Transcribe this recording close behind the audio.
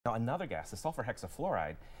Now another gas, the sulfur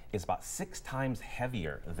hexafluoride, is about 6 times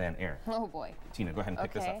heavier than air. Oh boy. Tina, go ahead and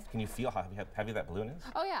pick this up. Can you feel how heavy that balloon is?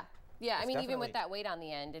 Oh yeah. Yeah, It's I mean, even with that weight on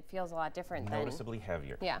the end, it feels a lot different noticeably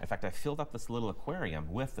heavier. Yeah. In fact, I filled up this little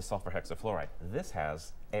aquarium with the sulfur hexafluoride. This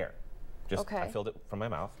has air. I filled it from my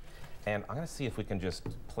mouth. And I'm going to see if we can just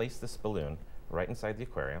place this balloon right inside the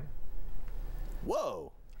aquarium.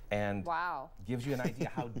 Whoa. And gives you an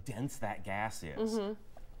idea how dense that gas is.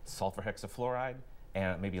 Sulfur hexafluoride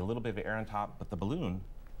and maybe a little bit of air on top, but the balloon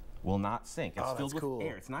will not sink. It's filled with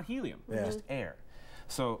air. It's not helium, just air.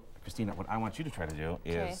 So, Christina, what I want you to try to do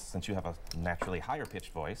is, since you have a naturally higher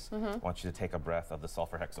pitched voice, I want you to take a breath of the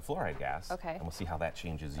sulfur hexafluoride gas, and we'll see how that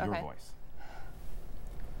changes your voice.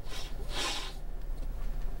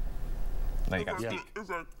 Now you got to speak.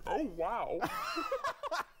 Oh, wow.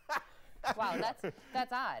 Wow,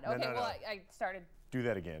 that's odd. Okay, well, I started. Do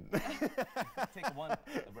that again. Take a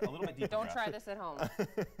little bit deeper. Don't try this at home. A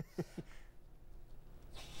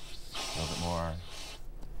little bit more.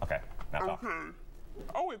 Okay, now talk. Okay.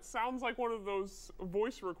 Oh, it sounds like one of those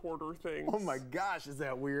voice recorder things. Oh my gosh, is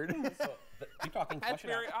that weird? Keep talking. That's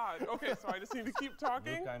very odd. Okay, so I just need to keep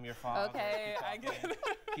talking. Luke, I'm your father. Okay, I get it.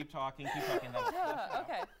 Keep talking. Keep talking.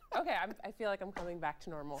 Okay, I feel like I'm coming back to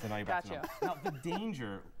normal. So now you're back to normal. Now, the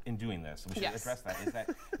danger in doing this, we should address that, is that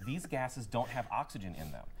these gases don't have oxygen in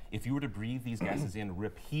them. If you were to breathe these gases in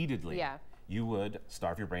repeatedly, you would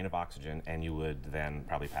starve your brain of oxygen and you would then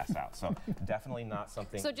probably pass out. So definitely not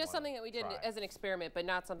something. So just something that we did as an experiment, but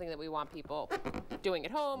not something that we want people doing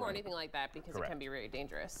at home or anything like that, because it can be really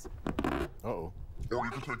dangerous. Uh-oh. Or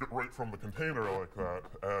you can take it right from the container like that,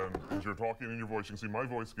 and as you're talking in your voice, you can see my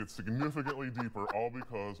voice gets significantly deeper, all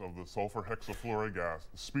because of the sulfur hexafluoride gas.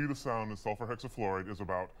 The speed of sound in sulfur hexafluoride is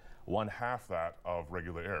about 1/2 that of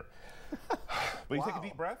regular air. But you take a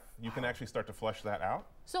deep breath, you can actually start to flush that out.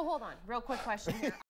 So hold on, real quick question here.